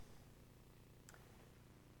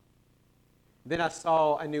Then I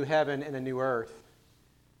saw a new heaven and a new earth.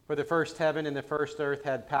 For the first heaven and the first earth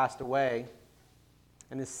had passed away,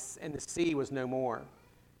 and the sea was no more.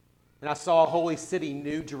 And I saw a holy city,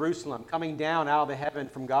 New Jerusalem, coming down out of the heaven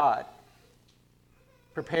from God,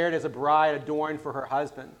 prepared as a bride adorned for her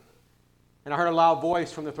husband. And I heard a loud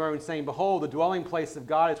voice from the throne saying, Behold, the dwelling place of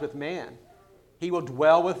God is with man. He will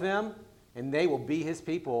dwell with them, and they will be his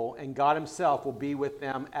people, and God himself will be with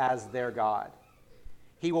them as their God.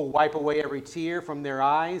 He will wipe away every tear from their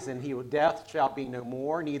eyes, and death shall be no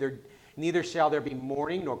more. Neither shall there be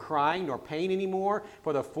mourning, nor crying, nor pain anymore,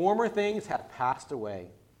 for the former things have passed away.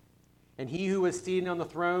 And he who was seated on the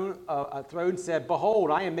throne said,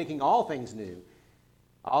 Behold, I am making all things new.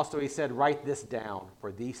 Also he said, Write this down,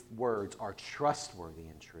 for these words are trustworthy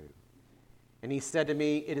and true. And he said to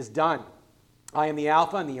me, It is done. I am the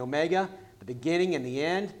Alpha and the Omega, the beginning and the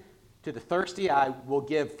end. To the thirsty I will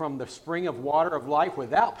give from the spring of water of life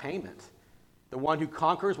without payment. The one who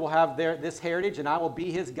conquers will have this heritage, and I will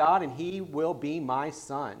be his God, and he will be my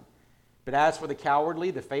son. But as for the cowardly,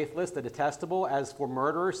 the faithless, the detestable, as for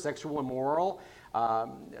murderers, sexual immoral,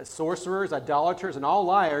 sorcerers, idolaters, and all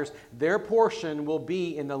liars, their portion will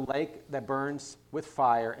be in the lake that burns with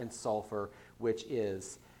fire and sulfur, which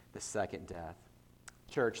is the second death.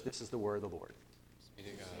 Church, this is the word of the Lord. Thanks be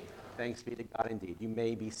to God. Thanks be to God indeed. You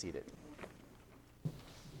may be seated.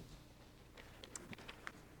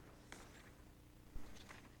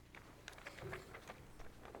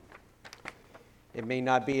 It may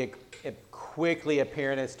not be quickly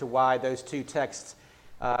apparent as to why those two texts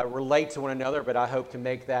relate to one another, but I hope to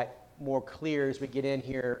make that more clear as we get in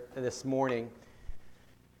here this morning.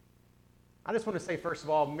 I just want to say, first of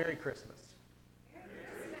all, Merry Christmas.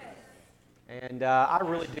 And I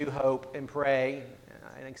really do hope and pray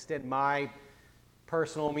and extend me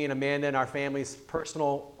and Amanda and our family's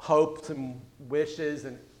personal hopes and wishes,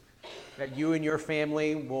 and that you and your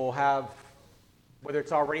family will have, whether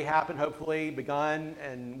it's already happened, hopefully begun,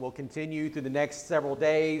 and will continue through the next several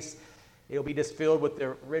days. It'll be just filled with the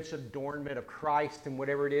rich adornment of Christ and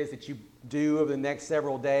whatever it is that you do over the next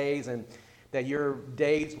several days, and that your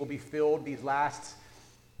days will be filled these last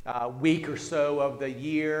week or so of the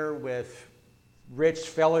year with rich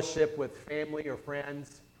fellowship with family or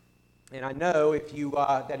friends. And I know if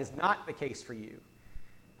that is not the case for you,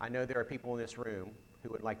 I know there are people in this room who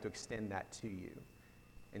would like to extend that to you.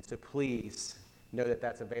 And so please know that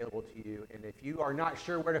that's available to you. And if you are not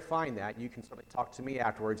sure where to find that, you can certainly talk to me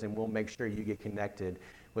afterwards, and we'll make sure you get connected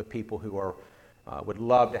with people who would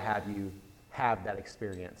love to have you have that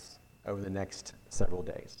experience over the next several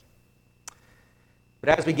days.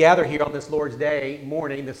 But as we gather here on this Lord's Day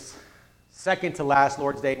morning, this second to last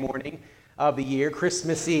Lord's Day morning of the year,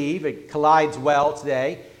 Christmas Eve, it collides well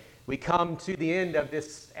today. We come to the end of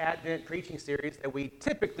this Advent preaching series that we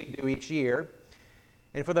typically do each year.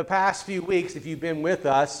 And for the past few weeks, if you've been with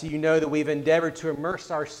us, you know that we've endeavored to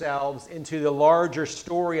immerse ourselves into the larger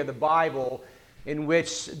story of the Bible, in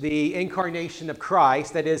which the incarnation of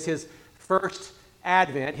Christ, that is his first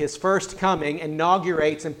Advent, his first coming,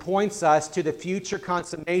 inaugurates and points us to the future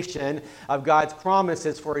consummation of God's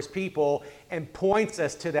promises for his people, and points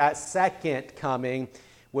us to that second coming,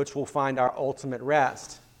 which will find our ultimate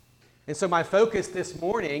rest. And so my focus this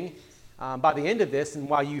morning, by the end of this, and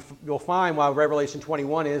you'll find while Revelation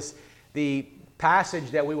 21 is the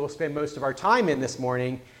passage that we will spend most of our time in this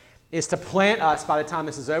morning, is to plant us, by the time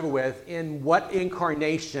this is over with, in what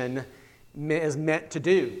incarnation is meant to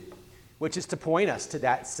do, which is to point us to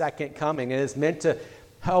that second coming. It is meant to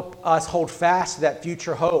help us hold fast to that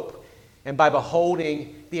future hope, and by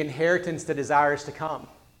beholding the inheritance that desires to come.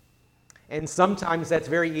 And sometimes that's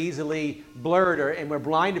very easily blurred, and we're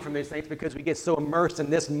blinded from those things because we get so immersed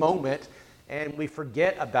in this moment and we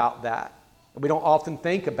forget about that. We don't often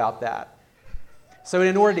think about that. So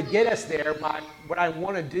in order to get us there, what I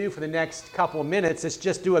want to do for the next couple of minutes is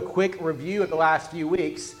just do a quick review of the last few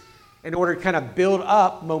weeks in order to kind of build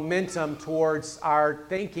up momentum towards our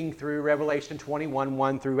thinking through Revelation 21,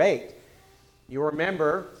 1 through 8. You'll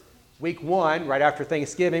remember week 1, right after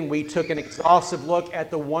Thanksgiving, we took an exhaustive look at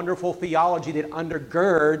the wonderful theology that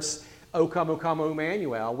undergirds O Come, O Come, O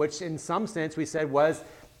Emmanuel, which in some sense we said was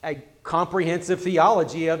a comprehensive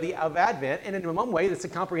theology of Advent, and in one way it's a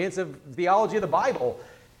comprehensive theology of the Bible.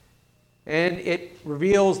 And it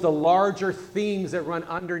reveals the larger themes that run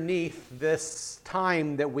underneath this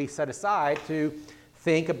time that we set aside to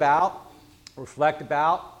think about, reflect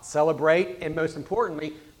about, celebrate, and most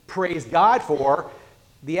importantly, praise God for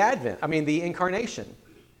the Incarnation.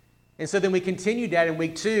 And so then we continued that in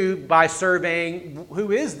week 2 by surveying,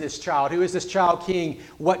 who is this child? Who is this child king?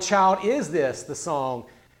 What child is this, the song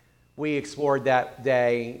we explored that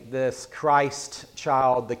day, this Christ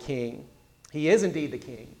child, the King. He is indeed the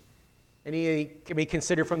King. And he can be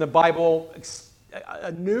considered from the Bible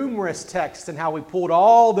numerous texts and how we pulled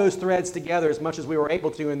all those threads together as much as we were able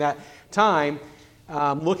to in that time,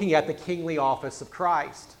 looking at the kingly office of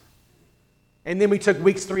Christ. And then we took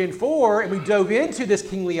weeks 3 and 4 and we dove into this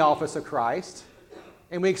kingly office of Christ.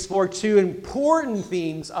 And we explored 2 important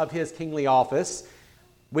themes of his kingly office.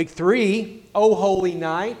 Week 3, O Holy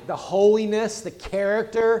Night, the holiness, the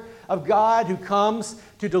character of God who comes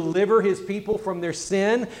to deliver his people from their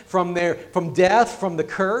sin, from death, from the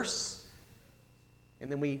curse. And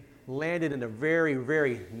then we landed in a very,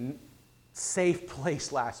 very safe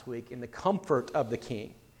place last week in the comfort of the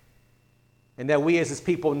King. And that we as his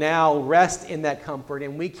people now rest in that comfort.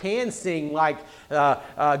 And we can sing like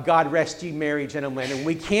God rest ye merry gentlemen. And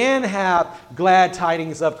we can have glad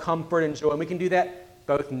tidings of comfort and joy. And we can do that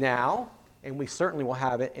both now, and we certainly will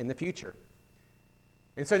have it in the future.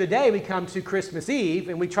 And so today we come to Christmas Eve,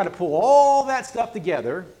 and we try to pull all that stuff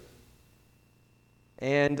together,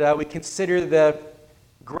 and we consider the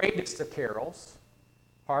greatest of carols,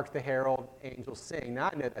 Hark the Herald Angels Sing. Now,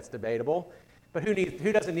 I know that's debatable, but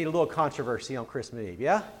who doesn't need a little controversy on Christmas Eve,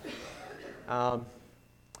 yeah?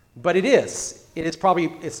 But it is. It's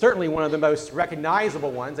certainly one of the most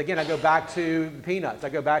recognizable ones. Again, I go back to Peanuts. I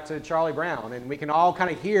go back to Charlie Brown. And we can all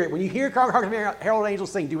kind of hear it. When you hear Hark the Herald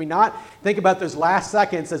Angels Sing, do we not think about those last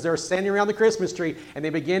seconds as they're standing around the Christmas tree and they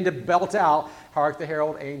begin to belt out, Hark the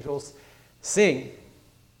Herald Angels Sing?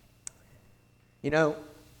 You know,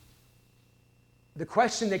 the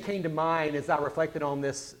question that came to mind as I reflected on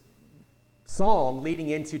this psalm leading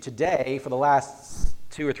into today for the last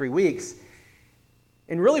 2 or 3 weeks,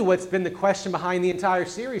 and really what's been the question behind the entire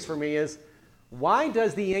series for me is, why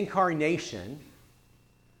does the Incarnation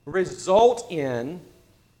result in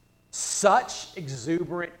such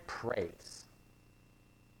exuberant praise?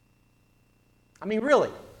 I mean, really,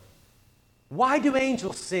 why do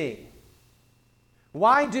angels sing?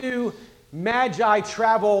 Why do magi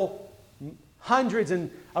travel hundreds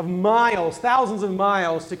of miles, thousands of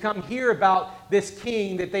miles to come hear about this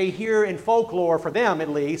king that they hear in folklore, for them at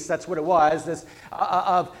least, that's what it was, this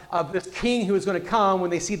of this king who is going to come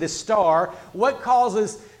when they see this star? What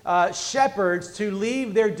causes shepherds to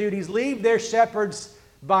leave their duties, leave their shepherds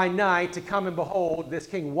by night to come and behold this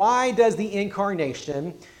king? Why does the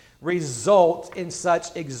Incarnation result in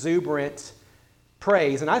such exuberant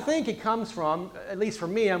praise? And I think it comes from, at least for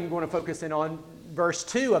me, I'm going to focus in on verse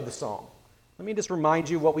 2 of the song. Let me just remind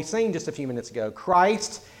you what we sang just a few minutes ago.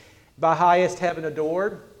 Christ, by highest heaven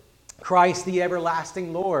adored, Christ the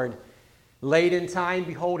everlasting Lord. Late in time,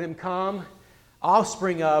 behold him come,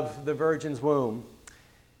 offspring of the Virgin's womb.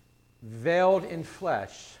 Veiled in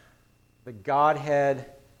flesh, the Godhead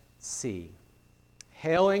see.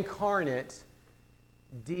 Hail incarnate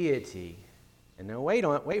deity. And now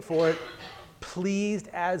wait for it. Pleased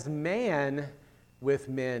as man with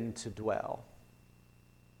men to dwell.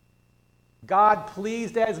 God,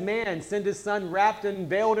 pleased as man, sent his son wrapped and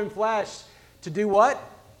veiled in flesh to do what?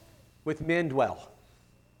 With men dwell.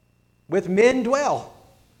 With men dwell.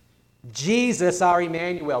 Jesus, our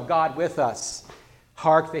Emmanuel, God with us.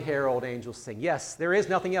 Hark the herald angels sing. Yes, there is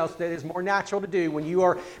nothing else that is more natural to do when you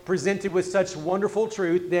are presented with such wonderful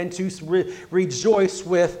truth than to rejoice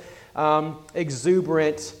with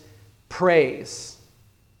exuberant praise.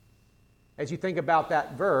 As you think about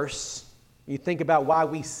that verse, you think about why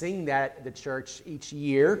we sing that at the church each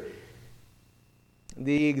year.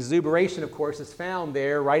 The exuberation, of course, is found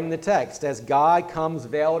there right in the text. As God comes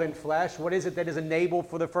veiled in flesh, what is it that is enabled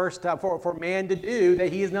for the first time for man to do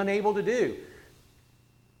that he is unable to do?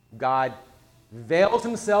 God veils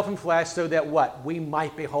himself in flesh so that what? We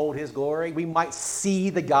might behold his glory. We might see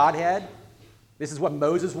the Godhead. This is what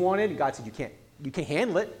Moses wanted. God said, you can't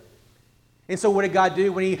handle it. And so what did God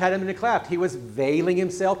do when he had him in the cleft? He was veiling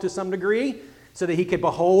himself to some degree so that he could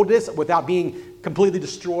behold this without being completely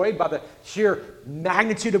destroyed by the sheer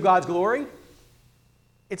magnitude of God's glory.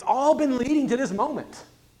 It's all been leading to this moment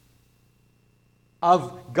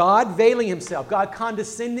of God veiling himself, God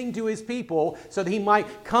condescending to his people so that he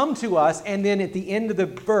might come to us, and then at the end of the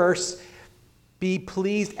verse, be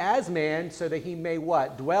pleased as man so that he may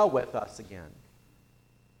what? Dwell with us again.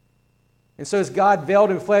 And so as God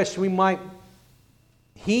veiled in flesh,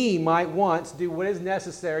 he might once do what is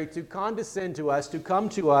necessary to condescend to us, to come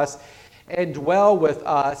to us and dwell with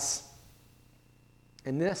us.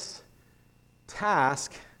 And this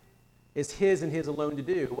task is his and his alone to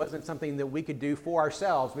do. It wasn't something that we could do for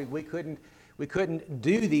ourselves. We couldn't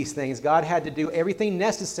do these things. God had to do everything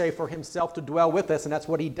necessary for himself to dwell with us, and that's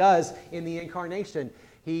what he does in the Incarnation.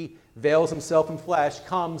 He veils himself in flesh,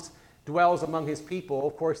 comes dwells among his people,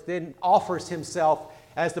 of course, then offers himself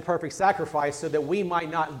as the perfect sacrifice so that we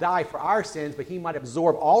might not die for our sins, but he might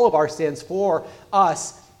absorb all of our sins for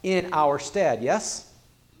us in our stead. Yes?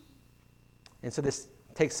 And so this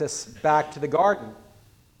takes us back to the garden,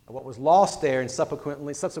 what was lost there, and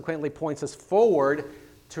subsequently points us forward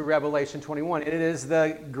to Revelation 21. And it is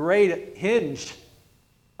the great hinge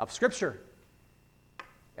of Scripture.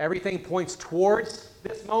 Everything points towards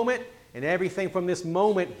this moment, and everything from this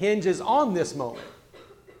moment hinges on this moment.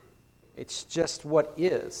 It's just what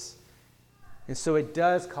is. And so it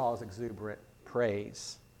does cause exuberant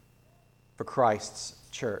praise for Christ's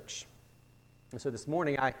church. And so this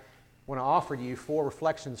morning I want to offer you 4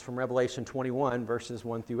 reflections from Revelation 21, verses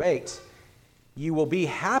 1 through 8. You will be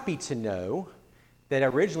happy to know that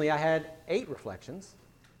originally I had 8 reflections,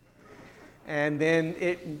 and then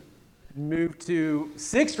it moved to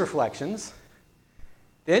 6 reflections,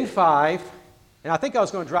 then 5, and I think I was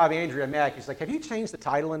going to drive Andrea mad. She's like, have you changed the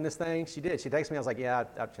title in this thing? She did. She texted me. I was like, yeah,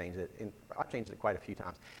 I've changed it. And I've changed it quite a few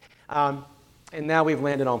times. And now we've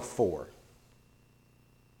landed on 4.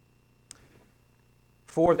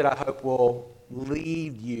 4 that I hope will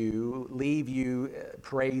leave you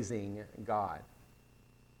praising God.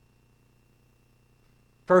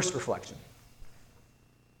 First reflection.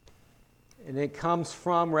 And it comes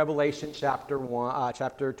from Revelation chapter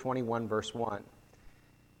 21, verse 1.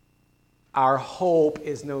 Our hope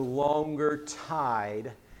is no longer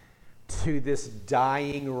tied to this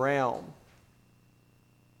dying realm.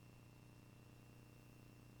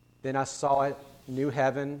 Then I saw a new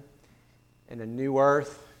heaven and a new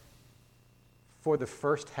earth, for the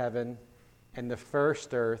first heaven and the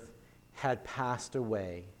first earth had passed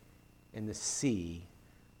away, and the sea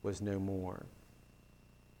was no more.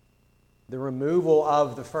 The removal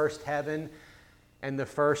of the first heaven and the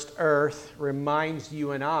first earth reminds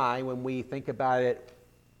you and I, when we think about it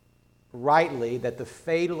rightly, that the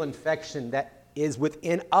fatal infection that is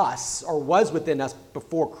within us, or was within us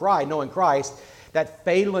before Christ, knowing Christ, that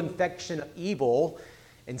fatal infection of evil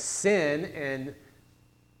and sin and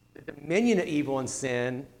the dominion of evil and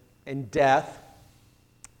sin and death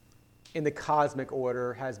in the cosmic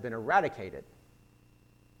order has been eradicated.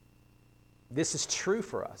 This is true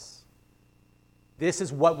for us. This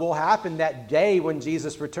is what will happen that day when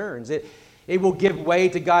Jesus returns. It will give way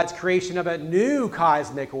to God's creation of a new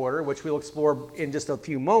cosmic order, which we'll explore in just a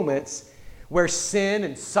few moments, where sin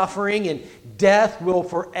and suffering and death will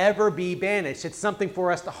forever be banished. It's something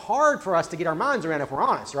hard for us to get our minds around if we're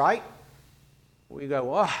honest, right? We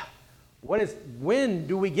go, when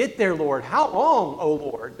do we get there, Lord? How long, O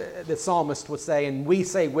Lord? The psalmist would say, and we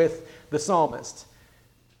say with the psalmist.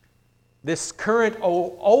 This current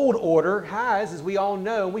old order has, as we all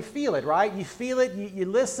know, we feel it, right? You feel it, you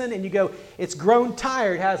listen, and you go, it's grown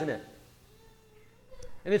tired, hasn't it?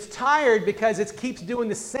 And it's tired because it keeps doing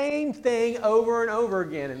the same thing over and over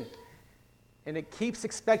again. And it keeps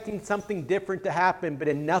expecting something different to happen,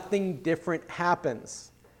 but nothing different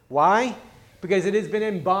happens. Why? Because it has been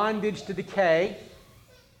in bondage to decay.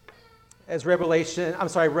 As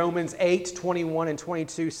Romans 8, 21 and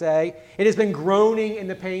 22 say. It has been groaning in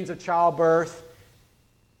the pains of childbirth,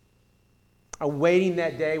 awaiting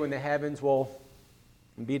that day when the heavens will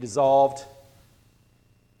be dissolved.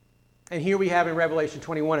 And here we have in Revelation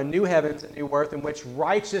 21 a new heavens and new earth in which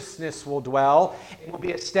righteousness will dwell and will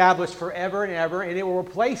be established forever and ever, and it will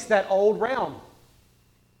replace that old realm.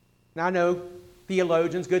 Now I know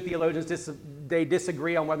good theologians, they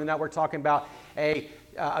disagree on whether or not we're talking about a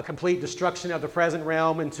complete destruction of the present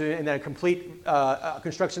realm and then a complete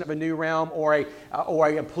construction of a new realm, or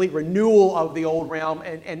a complete renewal of the old realm,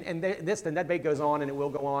 and that debate goes on, and it will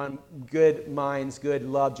go on. Good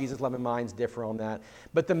love, Jesus loving minds differ on that.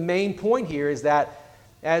 But the main point here is that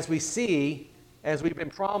as we've been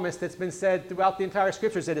promised, it's been said throughout the entire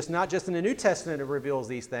Scriptures that it's not just in the New Testament it reveals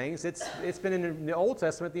these things. It's been in the Old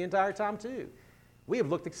Testament the entire time too. We have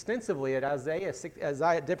looked extensively at Isaiah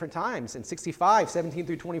at different times. In 65, 17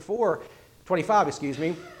 through 25,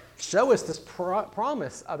 show us this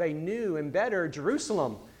promise of a new and better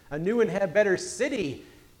Jerusalem, a new and better city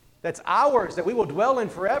that's ours, that we will dwell in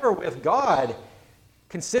forever with God.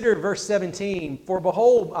 Consider verse 17. For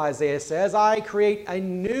behold, Isaiah says, I create a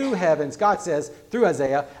new heavens. God says through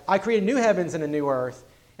Isaiah, I create a new heavens and a new earth,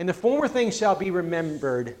 and the former things shall be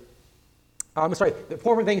remembered. The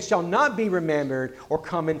former things shall not be remembered or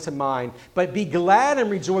come into mind, but be glad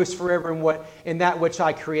and rejoice forever in that which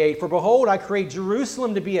I create. For behold, I create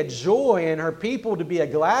Jerusalem to be a joy and her people to be a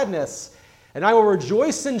gladness. And I will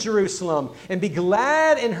rejoice in Jerusalem and be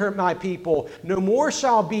glad in her, my people. No more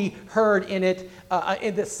shall be heard in it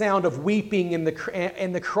in the sound of weeping and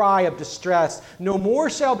the cry of distress. No more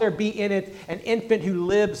shall there be in it an infant who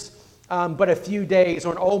lives but a few days,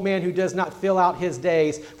 or an old man who does not fill out his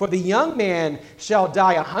days. For the young man shall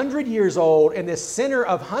die 100 years old, and the sinner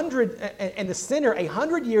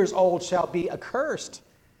 100 years old shall be accursed.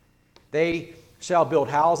 They shall build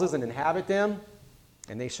houses and inhabit them,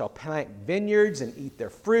 and they shall plant vineyards and eat their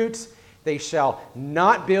fruits. They shall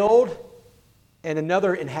not build and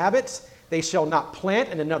another inhabit. They shall not plant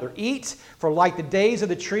and another eat. For like the days of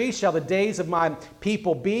the tree shall the days of my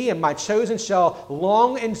people be, and my chosen shall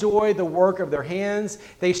long enjoy the work of their hands.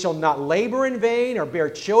 They shall not labor in vain or bear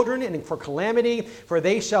children and for calamity, for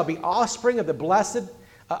they shall be offspring of the blessed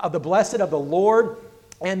of the Lord,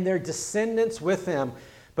 and their descendants with them.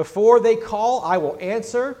 Before they call, I will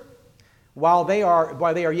answer. While they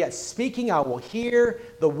are yet speaking, I will hear.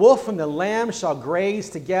 The wolf and the lamb shall graze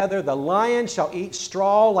together. The lion shall eat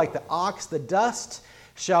straw like the ox. The dust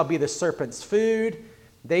shall be the serpent's food.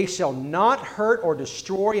 They shall not hurt or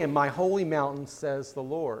destroy in my holy mountain, says the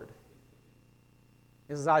Lord.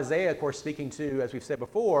 This is Isaiah, of course, speaking to, as we've said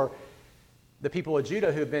before, the people of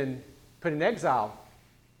Judah who have been put in exile.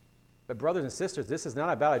 But brothers and sisters, this is not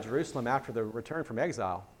about a Jerusalem after the return from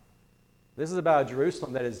exile. This is about a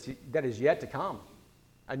Jerusalem that is yet to come,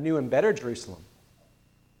 a new and better Jerusalem.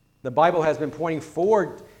 The Bible has been pointing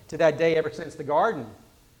forward to that day ever since the garden.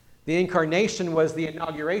 The Incarnation was the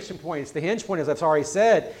inauguration point. It's the hinge point, as I've already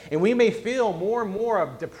said. And we may feel more and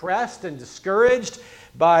more depressed and discouraged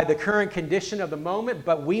by the current condition of the moment,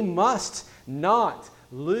 but we must not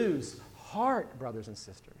lose heart, brothers and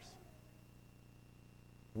sisters.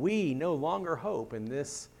 We no longer hope in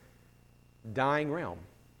this dying realm.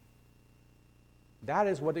 That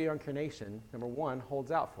is what the Incarnation, number one,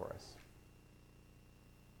 holds out for us.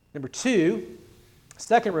 Number two,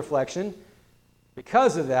 second reflection,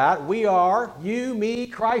 because of that, we are, you, me,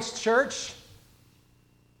 Christ Church,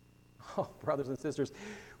 brothers and sisters,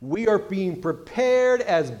 we are being prepared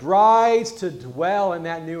as brides to dwell in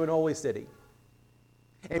that new and holy city.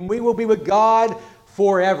 And we will be with God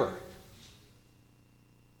forever.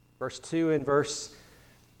 Verse 2 and verse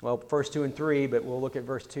 2 and 3, but we'll look at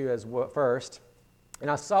verse 2 as first. And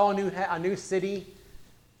I saw a new city,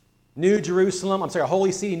 New Jerusalem, a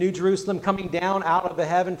holy city, New Jerusalem, coming down out of the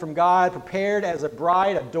heaven from God, prepared as a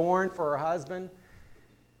bride adorned for her husband.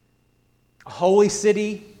 A holy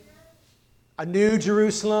city, a New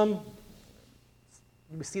Jerusalem.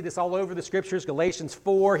 We see this all over the Scriptures, Galatians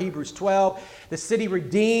 4, Hebrews 12. The city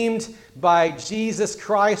redeemed by Jesus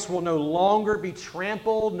Christ will no longer be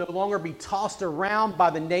trampled, no longer be tossed around by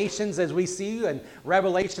the nations as we see and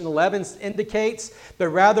Revelation 11 indicates, but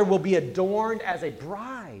rather will be adorned as a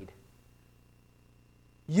bride.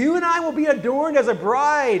 You and I will be adorned as a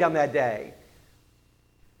bride on that day.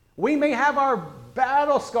 We may have our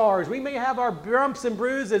battle scars. We may have our bumps and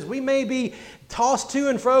bruises. We may be tossed to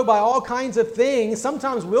and fro by all kinds of things,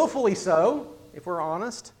 sometimes willfully so, if we're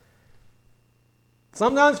honest.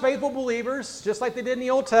 Sometimes faithful believers, just like they did in the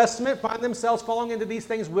Old Testament, find themselves falling into these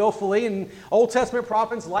things willfully, and Old Testament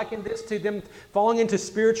prophets liken this to them falling into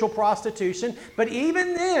spiritual prostitution. But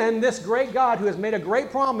even then, this great God who has made a great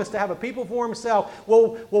promise to have a people for himself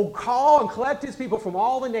will call and collect his people from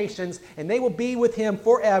all the nations, and they will be with him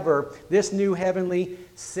forever, this new heavenly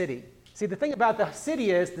city. See, the thing about the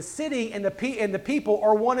city is the city and the people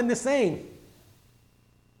are one and the same.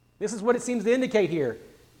 This is what it seems to indicate here.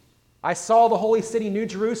 I saw the holy city, New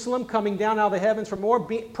Jerusalem, coming down out of the heavens from more,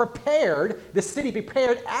 prepared, the city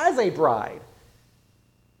prepared as a bride.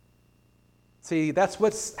 See, that's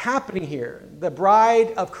what's happening here. The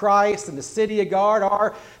bride of Christ and the city of God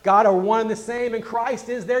are one and the same, and Christ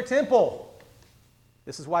is their temple.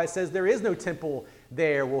 This is why it says there is no temple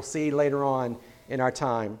there, we'll see later on in our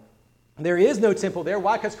time. There is no temple there.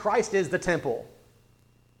 Why? Because Christ is the temple.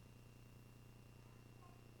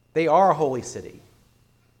 They are a holy city.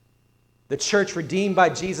 The church redeemed by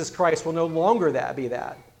Jesus Christ will no longer be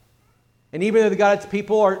that. And even though God's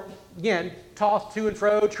people are, again, tossed to and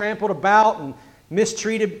fro, trampled about, and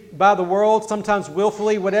mistreated by the world, sometimes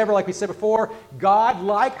willfully, whatever, like we said before, God,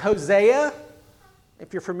 like Hosea,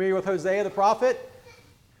 if you're familiar with Hosea the prophet,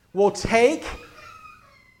 will take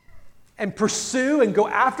and pursue and go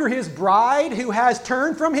after his bride who has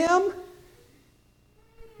turned from him,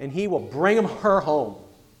 and he will bring her home.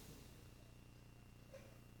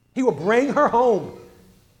 He will bring her home.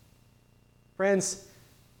 Friends,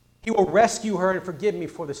 he will rescue her, and forgive me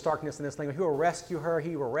for this darkness in this language. He will rescue her.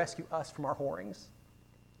 He will rescue us from our whorings.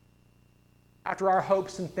 After our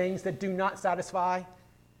hopes and things that do not satisfy,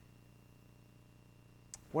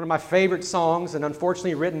 One of my favorite songs, and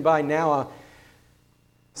unfortunately written by now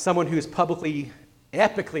someone who's publicly,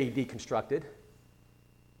 epically deconstructed.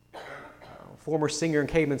 Former singer in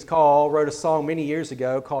Caveman's Call wrote a song many years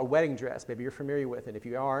ago called Wedding Dress. Maybe you're familiar with it. If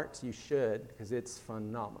you aren't, you should, because it's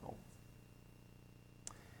phenomenal.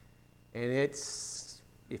 And it's,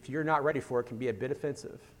 if you're not ready for it, can be a bit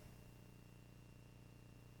offensive.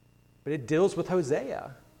 But it deals with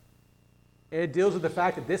Hosea. And it deals with the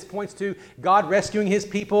fact that this points to God rescuing his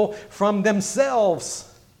people from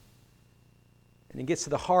themselves. And it gets to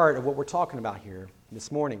the heart of what we're talking about here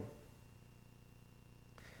this morning.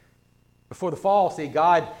 Before the fall, see,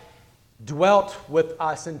 God dwelt with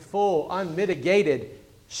us in full, unmitigated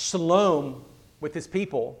shalom with his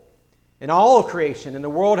people. And all of creation and the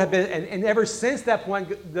world have been, and ever since that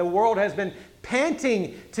point, the world has been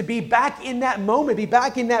panting to be back in that moment, be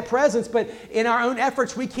back in that presence. But in our own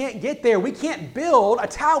efforts, we can't get there. We can't build a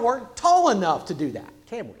tower tall enough to do that,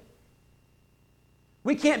 can we?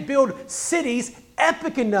 We can't build cities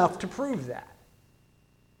epic enough to prove that.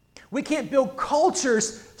 We can't build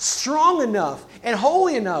cultures strong enough and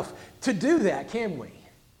holy enough to do that, can we?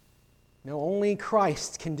 No, only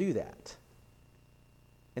Christ can do that.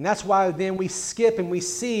 And that's why then we skip and we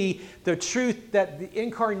see the truth that the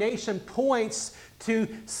Incarnation points to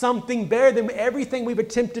something better than everything we've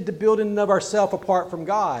attempted to build in and of ourselves apart from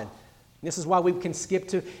God. And this is why we can skip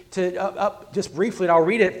to just briefly, and I'll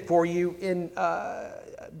read it for you in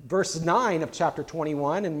verse 9 of chapter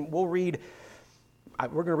 21, and we'll read.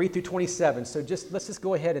 We're going to read through 27, so let's just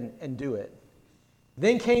go ahead and do it.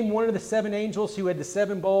 Then came one of the seven angels who had the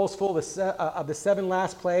seven bowls full of the seven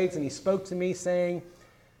last plagues, and he spoke to me, saying,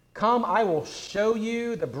 "Come, I will show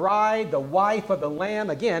you the bride, the wife of the Lamb."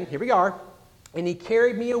 Again, here we are. "And he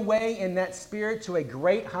carried me away in that spirit to a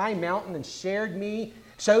great high mountain and showed me,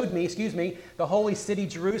 the holy city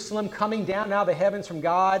Jerusalem, coming down out of the heavens from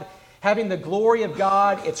God, having the glory of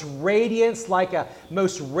God, its radiance like a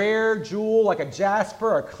most rare jewel, like a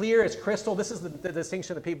jasper, or clear as crystal." This is the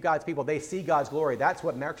distinction of God's people. They see God's glory. That's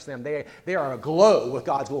what marks them. They are aglow with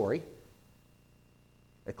God's glory.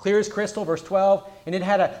 Clear as crystal, verse 12. "And it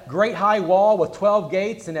had a great high wall with 12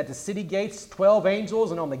 gates, and at the city gates 12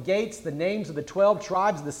 angels, and on the gates the names of the 12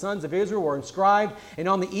 tribes of the sons of Israel were inscribed. And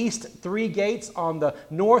on the east 3 gates, on the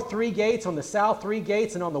north 3 gates, on the south 3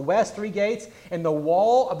 gates, and on the west 3 gates. And the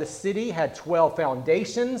wall of the city had 12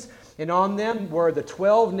 foundations, and on them were the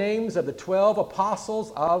 12 names of the 12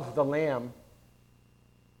 apostles of the Lamb.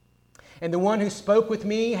 And the one who spoke with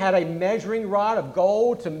me had a measuring rod of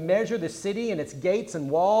gold to measure the city and its gates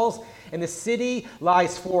and walls. And the city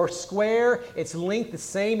lies 4 square, its length the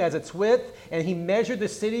same as its width. And he measured the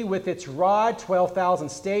city with its rod, 12,000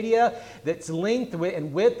 stadia. Its length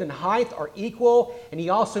and width and height are equal. And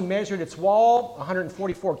he also measured its wall,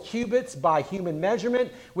 144 cubits by human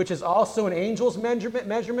measurement, which is also an angel's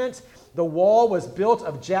measurement. The wall was built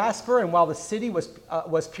of jasper, and while the city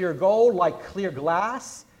was pure gold, like clear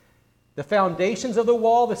glass. The foundations of the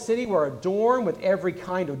wall of the city were adorned with every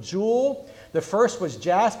kind of jewel. The first was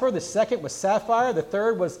jasper, the second was sapphire, the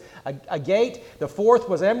third was agate, the fourth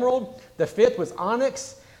was emerald, the fifth was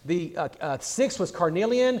onyx, the sixth was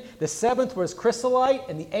carnelian, the seventh was chrysolite,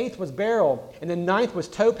 and the eighth was beryl, and the ninth was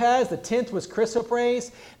topaz, the 10th was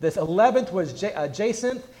chrysoprase, the 11th was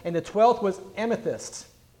jacinth, and the 12th was amethyst.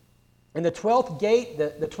 And the 12th gate,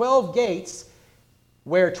 the 12 gates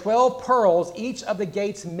where 12 pearls, each of the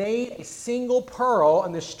gates made a single pearl,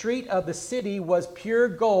 and the street of the city was pure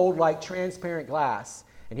gold like transparent glass.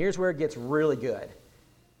 And here's where it gets really good.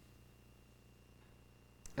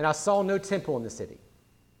 "And I saw no temple in the city,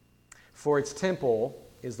 for its temple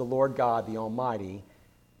is the Lord God, the Almighty,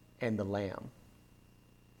 and the Lamb.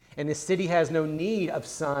 And the city has no need of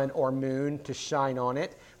sun or moon to shine on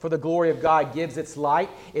it, for the glory of God gives its light.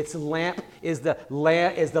 Its lamp is the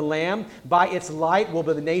Lamb. By its light will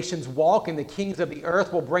the nations walk, and the kings of the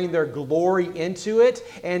earth will bring their glory into it.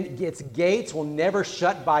 And its gates will never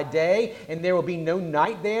shut by day, and there will be no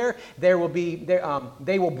night there. They will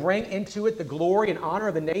bring into it the glory and honor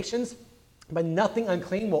of the nations, but nothing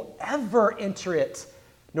unclean will ever enter it,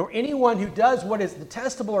 nor anyone who does what is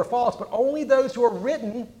detestable or false, but only those who are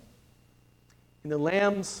written in the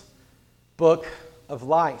Lamb's book of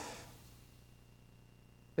life."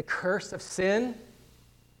 The curse of sin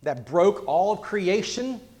that broke all of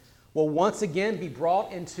creation will once again be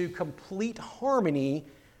brought into complete harmony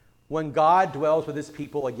when God dwells with his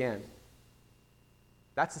people again.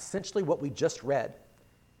 That's essentially what we just read.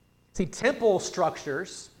 See, temple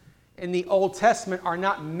structures in the Old Testament are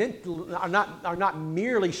not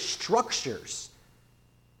merely structures.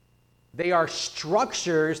 They are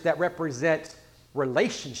structures that represent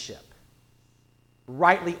relationship.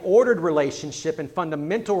 rightly ordered relationship and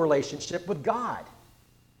fundamental relationship with God.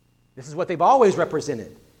 This is what they've always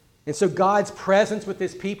represented. And so God's presence with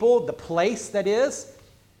his people, the place that is,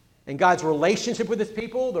 and God's relationship with his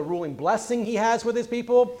people, the ruling blessing he has with his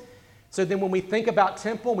people. So then when we think about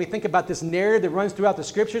temple, we think about this narrative that runs throughout the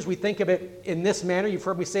scriptures, we think of it in this manner. You've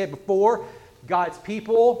heard me say it before. God's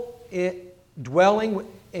people dwelling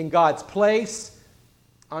in God's place,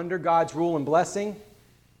 under God's rule and blessing.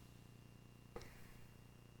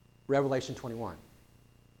 Revelation 21.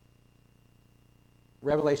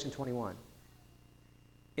 Revelation 21.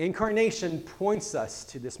 Incarnation points us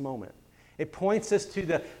to this moment. It points us to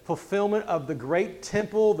the fulfillment of the great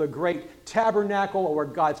temple, the great tabernacle, where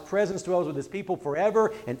God's presence dwells with his people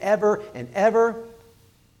forever and ever and ever.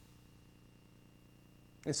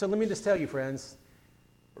 And so let me just tell you, friends,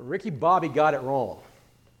 Ricky Bobby got it wrong,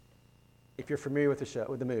 if you're familiar with the show,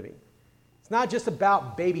 with the movie. It's not just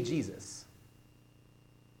about baby Jesus.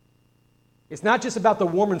 It's not just about the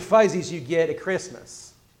warm and fuzzies you get at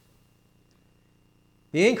Christmas.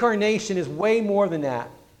 The Incarnation is way more than that.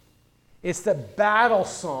 It's the battle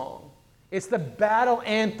song. It's the battle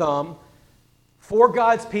anthem for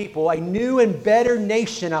God's people, a new and better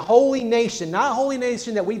nation, a holy nation, not a holy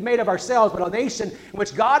nation that we've made of ourselves, but a nation in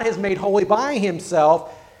which God has made holy by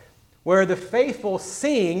himself, where the faithful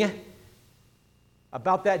sing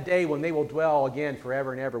about that day when they will dwell again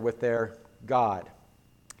forever and ever with their God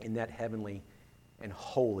in that heavenly and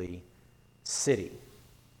holy city.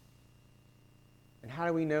 And how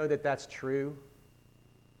do we know that that's true?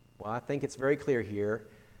 Well, I think it's very clear here.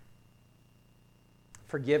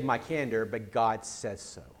 Forgive my candor, but God says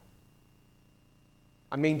so.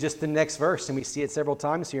 I mean, just the next verse, and we see it several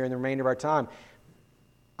times here in the remainder of our time.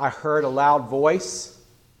 I heard a loud voice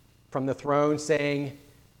from the throne saying,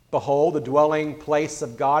 behold, the dwelling place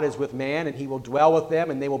of God is with man, and he will dwell with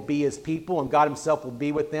them, and they will be his people, and God himself will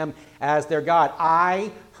be with them as their God.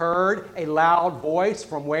 I heard a loud voice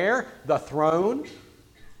from where? The throne.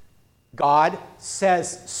 God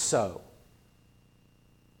says so.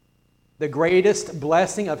 The greatest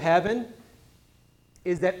blessing of heaven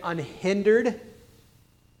is that unhindered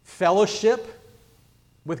fellowship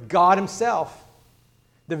with God himself.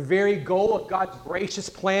 The very goal of God's gracious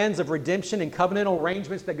plans of redemption and covenantal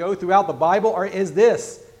arrangements that go throughout the Bible is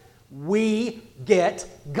this: we get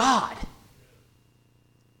God.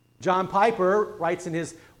 John Piper writes in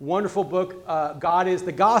his wonderful book, God is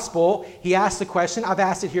the Gospel. He asks the question, I've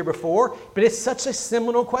asked it here before, but it's such a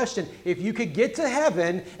seminal question. If you could get to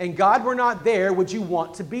heaven and God were not there, would you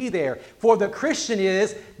want to be there? For the Christian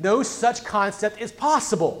no such concept is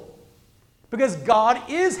possible. Because God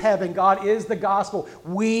is heaven. God is the gospel.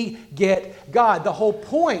 We get God. The whole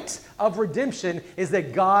point of redemption is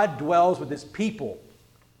that God dwells with his people.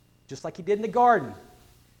 Just like he did in the garden.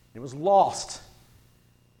 It was lost.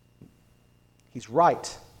 He's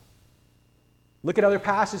right. Look at other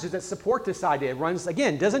passages that support this idea. It runs,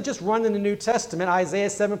 again, doesn't just run in the New Testament. Isaiah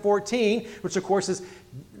 7:14, which of course is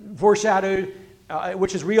foreshadowed,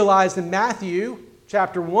 which is realized in Matthew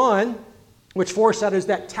chapter 1, which foreshadows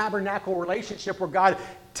that tabernacle relationship where God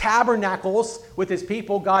tabernacles with his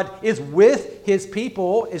people. God is with his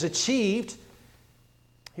people, is achieved.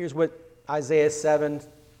 Here's what Isaiah 7,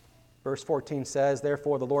 verse 14 says,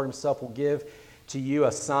 therefore the Lord himself will give to you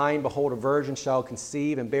a sign. Behold, a virgin shall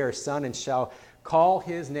conceive and bear a son and shall call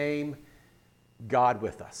his name God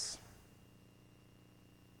with us.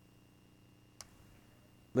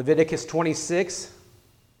 Leviticus 26,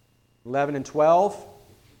 11 and 12.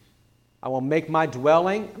 I will make my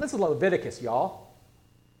dwelling. This is Leviticus, y'all.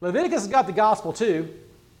 Leviticus has got the gospel too.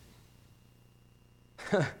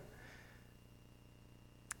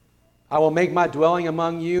 I will make my dwelling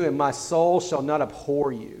among you, and my soul shall not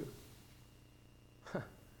abhor you.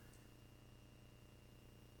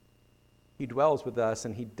 He dwells with us,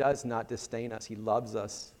 and he does not disdain us. He loves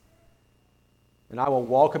us. And I will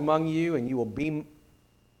walk among you, and you will be,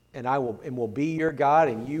 and I will be your God,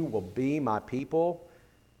 and you will be my people.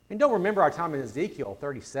 And don't remember our time in Ezekiel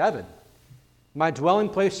 37. My dwelling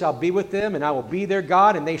place shall be with them, and I will be their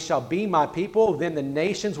God, and they shall be my people. Then the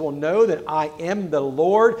nations will know that I am the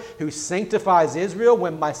Lord who sanctifies Israel,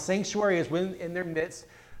 when my sanctuary is in their midst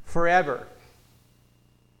forever.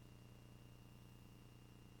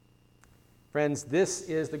 Friends, this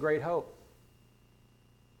is the great hope.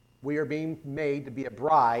 We are being made to be a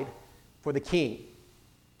bride for the King,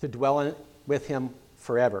 to dwell with him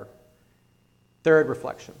forever. Third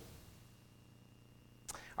reflection.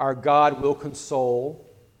 Our God will console.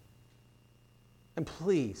 And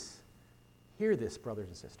please, hear this, brothers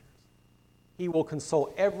and sisters. He will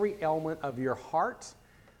console every element of your heart,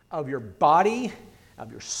 of your body,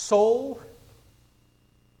 of your soul,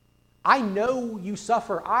 I know you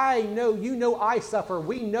suffer. I know I suffer.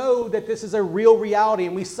 We know that this is a real reality,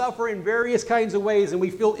 and we suffer in various kinds of ways, and we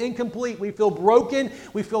feel incomplete. We feel broken.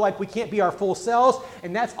 We feel like we can't be our full selves,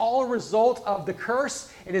 and that's all a result of the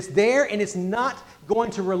curse, and it's there, and it's not going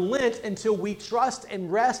to relent until we trust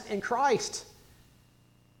and rest in Christ.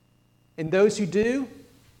 And those who do,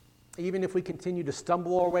 even if we continue to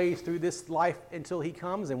stumble our way through this life until He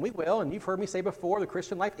comes, and we will, and you've heard me say before, the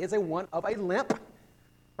Christian life is one of a limp,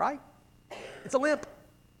 right? It's a limp.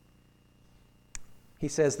 He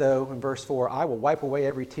says, though, in verse 4, I will wipe away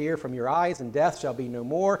every tear from your eyes, and death shall be no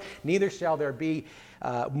more. Neither shall there be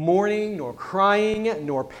mourning, nor crying,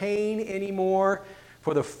 nor pain anymore.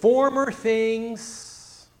 For the former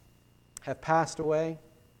things have passed away.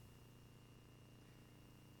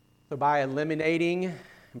 So by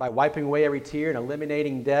wiping away every tear and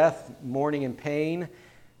eliminating death, mourning, and pain,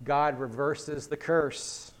 God reverses the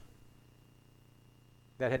curse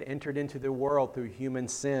that had entered into the world through human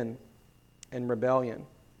sin and rebellion.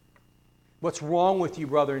 What's wrong with you,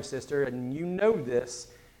 brother and sister, and you know this,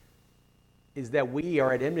 is that we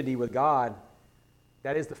are at enmity with God.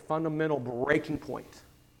 That is the fundamental breaking point.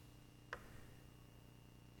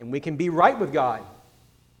 And we can be right with God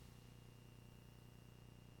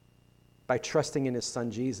by trusting in His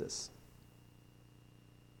Son Jesus.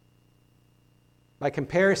 By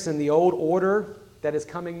comparison, the old order that is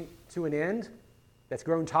coming to an end, that's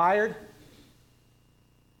grown tired,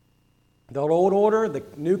 the old order, the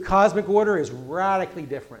new cosmic order, is radically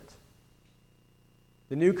different.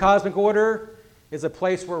 The new cosmic order is a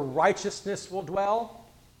place where righteousness will dwell.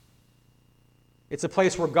 It's a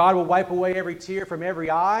place where God will wipe away every tear from every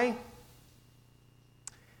eye.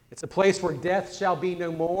 It's a place where death shall be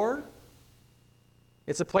no more.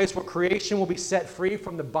 It's a place where creation will be set free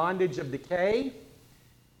from the bondage of decay.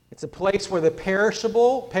 It's a place where the where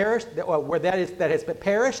that has been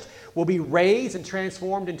perished will be raised and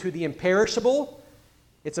transformed into the imperishable.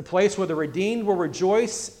 It's a place where the redeemed will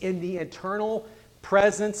rejoice in the eternal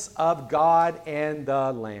presence of God and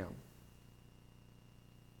the Lamb.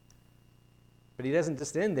 But He doesn't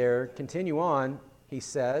just end there. Continue on, He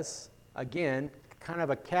says, again, kind of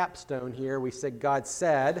a capstone here. We said God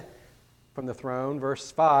said from the throne,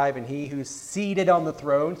 verse 5, and He who's seated on the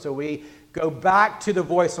throne, so we go back to the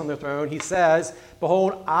voice on the throne. He says,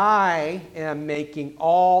 behold, I am making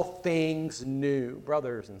all things new.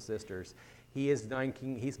 Brothers and sisters, He's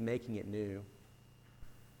making it new.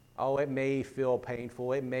 Oh, it may feel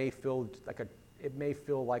painful. It may feel like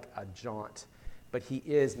a jaunt. But He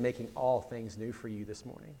is making all things new for you this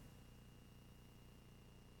morning.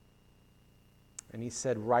 And He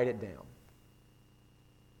said, write it down.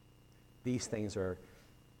 These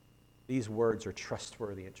words are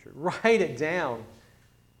trustworthy and true. Write it down.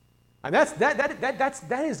 And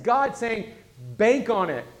that is God saying, bank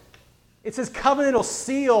on it. It's His covenantal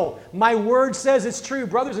seal. My word says it's true.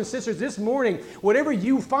 Brothers and sisters, this morning, whatever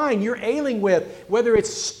you find you're ailing with, whether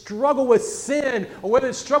it's struggle with sin, or whether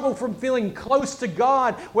it's struggle from feeling close to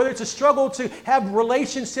God, whether it's a struggle to have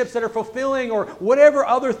relationships that are fulfilling, or whatever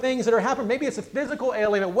other things that are happening, maybe it's a physical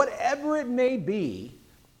ailment, whatever it may be,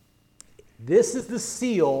 this is the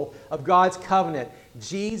seal of God's covenant.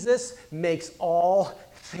 Jesus makes all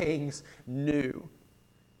things new.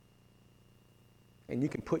 And you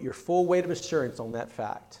can put your full weight of assurance on that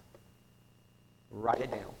fact. Write it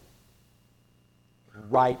down.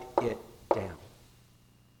 Write it down.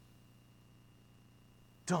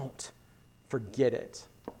 Don't forget it.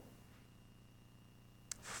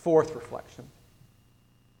 Fourth reflection.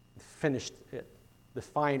 Finished it. The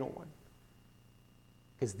final one.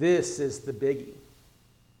 Because this is the biggie.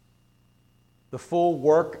 The full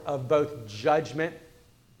work of both judgment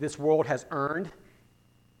this world has earned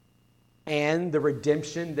and the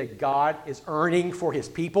redemption that God is earning for His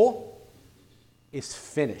people is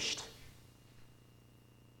finished.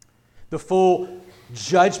 The full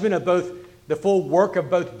work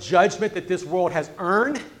of both judgment that this world has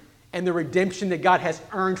earned and the redemption that God has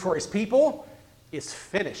earned for His people is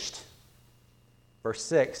finished. Verse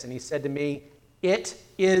 6, and He said to me, it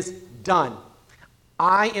is done.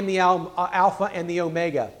 I am the Alpha and the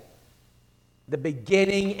Omega, the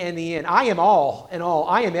beginning and the end. I am all in all.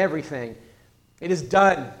 I am everything. It is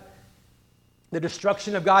done. The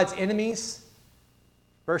destruction of God's enemies.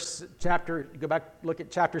 Go back, look at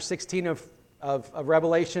chapter 16 of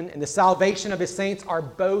Revelation. And the salvation of His saints are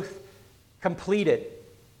both completed.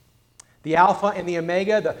 The Alpha and the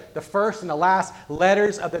Omega, the first and the last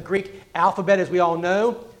letters of the Greek alphabet, as we all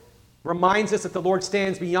know, reminds us that the Lord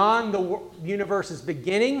stands beyond the universe's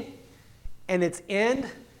beginning and its end,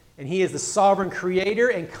 and He is the sovereign creator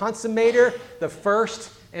and consummator, the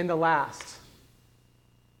first and the last.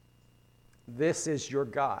 This is your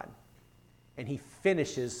God. And he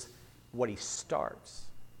finishes what he starts.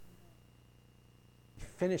 He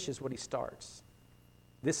finishes what he starts.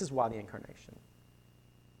 This is why the Incarnation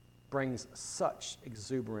brings such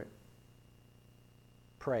exuberant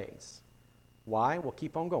praise. Why? We'll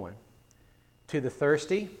keep on going. To the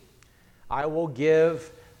thirsty, I will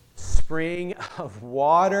give spring of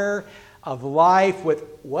water of life with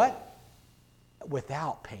what?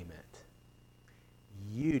 Without payment.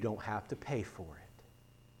 You don't have to pay for it.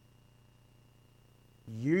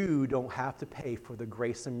 You don't have to pay for the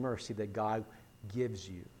grace and mercy that God gives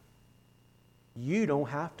you. You don't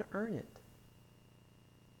have to earn it.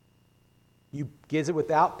 You gives it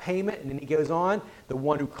without payment, and then he goes on, the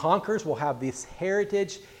one who conquers will have this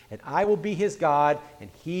heritage, and I will be his God, and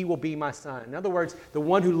he will be my son. In other words, the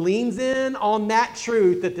one who leans in on that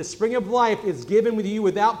truth that the spring of life is given with you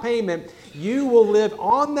without payment, you will live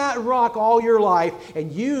on that rock all your life,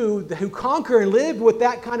 and you who conquer and live with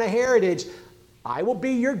that kind of heritage, I will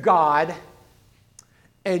be your God,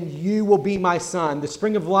 and you will be my son. The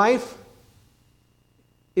spring of life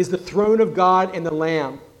is the throne of God and the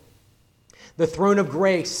Lamb. The throne of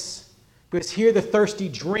grace, because here the thirsty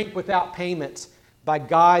drink without payment by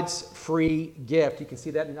God's free gift. You can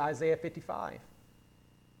see that in Isaiah 55.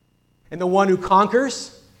 And the one who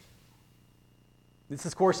conquers, this is,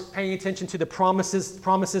 of course, paying attention to the promises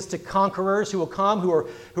to conquerors who will come, who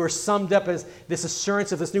are summed up as this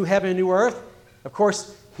assurance of this new heaven and new earth. Of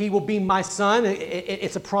course, he will be my son.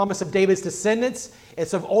 It's a promise of David's descendants.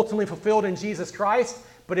 It's ultimately fulfilled in Jesus Christ.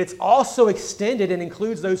 But it's also extended and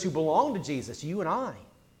includes those who belong to Jesus, you and I.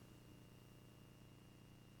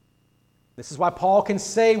 This is why Paul can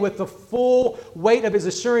say with the full weight of his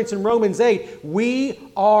assurance in Romans 8, we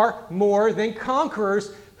are more than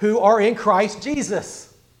conquerors who are in Christ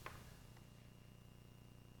Jesus.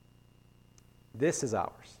 This is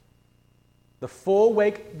ours. The full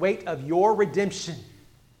weight of your redemption.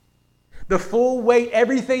 The full weight,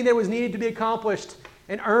 everything that was needed to be accomplished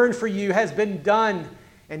and earned for you has been done.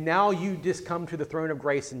 And now you just come to the throne of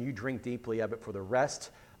grace and you drink deeply of it for the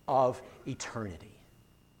rest of eternity.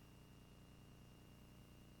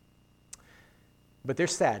 But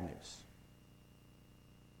there's sad news.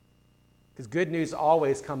 Because good news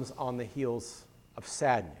always comes on the heels of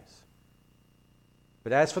sad news.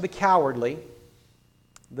 But as for the cowardly,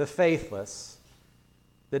 the faithless,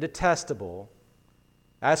 the detestable,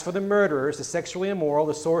 as for the murderers, the sexually immoral,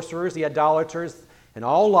 the sorcerers, the idolaters, and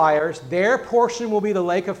all liars, their portion will be the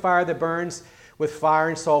lake of fire that burns with fire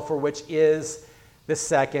and sulfur, which is the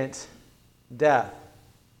second death.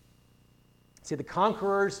 See, the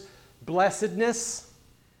conqueror's blessedness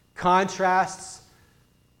contrasts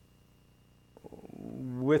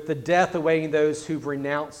with the death awaiting those who've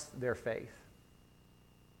renounced their faith,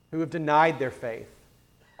 who have denied their faith,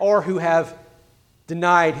 or who have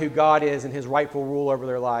denied who God is and his rightful rule over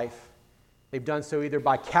their life. They've done so either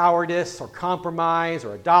by cowardice or compromise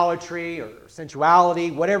or idolatry or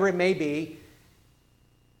sensuality, whatever it may be.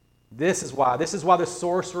 This is why the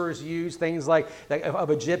sorcerers use things like of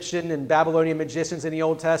Egyptian and Babylonian magicians in the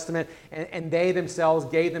Old Testament, and they themselves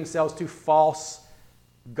gave themselves to false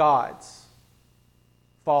gods,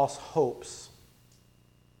 false hopes.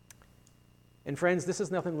 And friends, this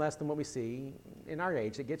is nothing less than what we see in our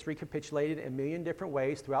age. It gets recapitulated in a million different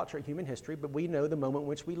ways throughout human history, but we know the moment in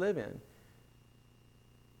which we live in.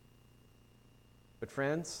 But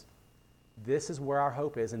friends, this is where our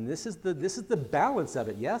hope is, and this is the balance of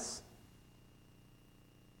it, yes?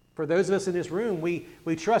 For those of us in this room, we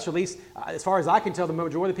trust, or at least as far as I can tell, the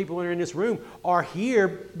majority of the people that are in this room are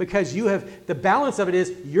here because you have, the balance of it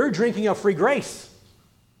is you're drinking of free grace.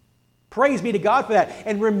 Praise be to God for that.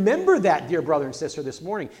 And remember that, dear brother and sister, this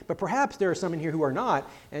morning. But perhaps there are some in here who are not,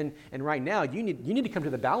 and right now you need to come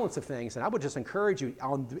to the balance of things, and I would just encourage you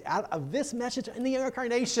out of this message in the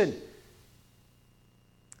Incarnation,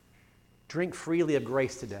 drink freely of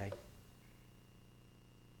grace today.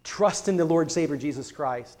 Trust in the Lord and Savior Jesus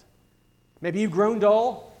Christ. Maybe you've grown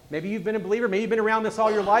dull. Maybe you've been a believer. Maybe you've been around this all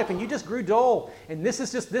your life and you just grew dull. And this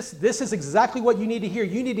is exactly what you need to hear.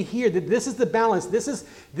 You need to hear that this is the balance. This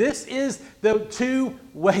is the two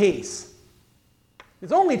ways.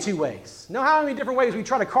 There's only two ways. Know how many different ways we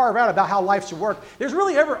try to carve out about how life should work? There's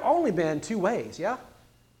really ever only been two ways, yeah?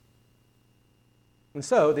 And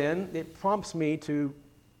so then it prompts me to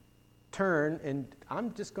turn, and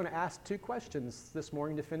I'm just going to ask two questions this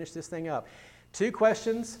morning to finish this thing up. Two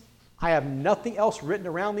questions. I have nothing else written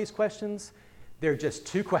around these questions. They're just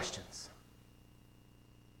two questions.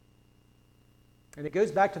 And it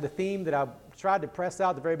goes back to the theme that I tried to press out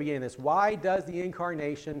at the very beginning of this. Why does the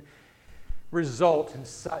Incarnation result in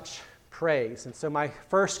such praise. And so my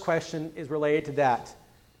first question is related to that.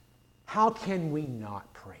 How can we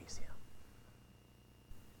not praise Him?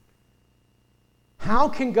 How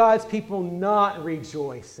can God's people not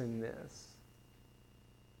rejoice in this?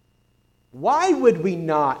 Why would we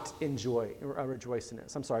not rejoice in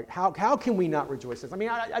this? I'm sorry. How can we not rejoice in this? I mean,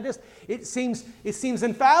 it seems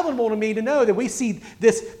unfathomable to me to know that we see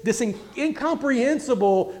this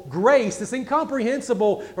incomprehensible grace, this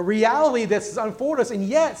incomprehensible reality that's unfolded us, and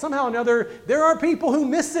yet somehow or another there are people who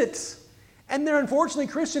miss it, and there are unfortunately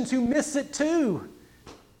Christians who miss it too,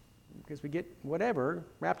 because we get whatever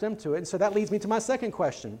wrapped into it. And so that leads me to my second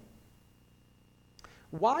question: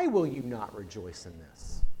 why will you not rejoice in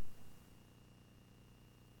this?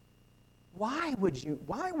 Why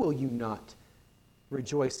will you not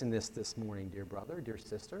rejoice in this morning, dear brother, dear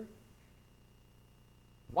sister?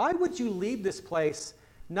 Why would you leave this place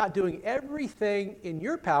not doing everything in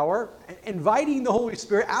your power, inviting the Holy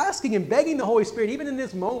Spirit, asking and begging the Holy Spirit, even in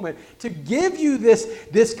this moment, to give you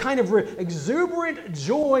this kind of exuberant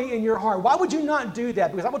joy in your heart? Why would you not do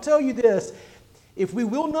that? Because I will tell you this, if we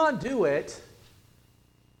will not do it,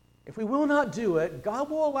 God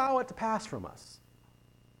will allow it to pass from us.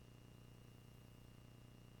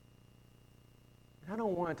 I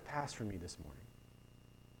don't want it to pass from you this morning.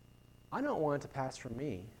 I don't want it to pass from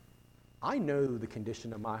me. I know the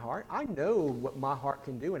condition of my heart. I know what my heart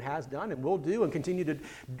can do and has done and will do and continue to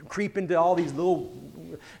creep into all these little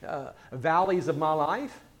valleys of my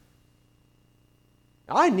life.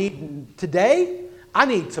 I need today. I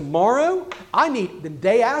need tomorrow. I need the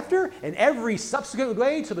day after and every subsequent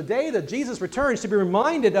day to the day that Jesus returns to be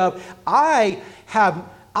reminded of, I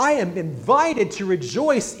am invited to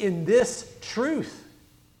rejoice in this truth.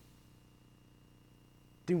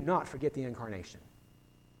 Do not forget the Incarnation.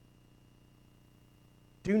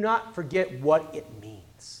 Do not forget what it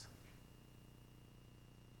means.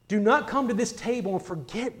 Do not come to this table and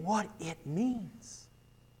forget what it means.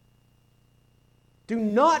 Do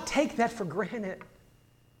not take that for granted.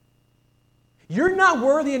 You're not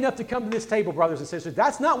worthy enough to come to this table, brothers and sisters.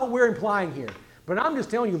 That's not what we're implying here. But I'm just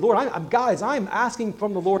telling you, Lord, I'm asking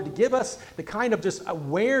from the Lord to give us the kind of just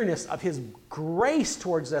awareness of His grace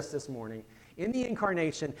towards us this morning in the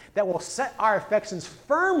Incarnation that will set our affections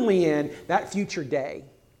firmly in that future day.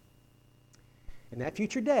 And that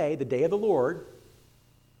future day, the day of the Lord,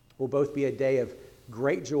 will both be a day of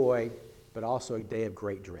great joy, but also a day of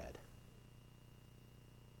great dread.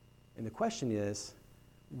 And the question is,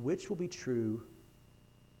 which will be true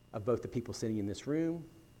of both the people sitting in this room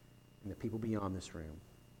and the people beyond this room?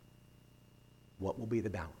 What will be the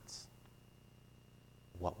balance?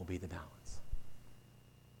 What will be the balance?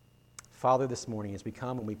 Father, this morning as we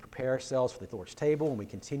come and we prepare ourselves for the Lord's table and we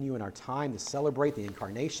continue in our time to celebrate the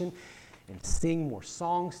Incarnation and sing more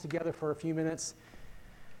songs together for a few minutes,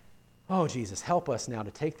 oh, Jesus, help us now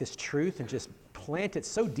to take this truth and just plant it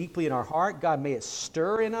so deeply in our heart. God, may it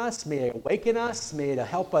stir in us, may it awaken us, may it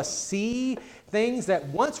help us see things that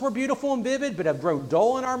once were beautiful and vivid but have grown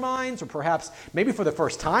dull in our minds, or perhaps maybe for the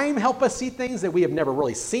first time help us see things that we have never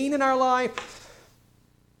really seen in our life.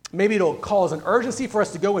 Maybe it'll cause an urgency for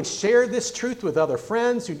us to go and share this truth with other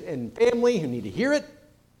friends and family who need to hear it.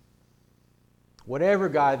 Whatever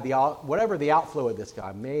the outflow of this,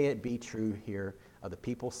 God, may it be true here of the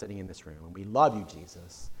people sitting in this room. And we love you,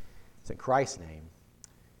 Jesus. It's in Christ's name.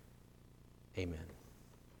 Amen.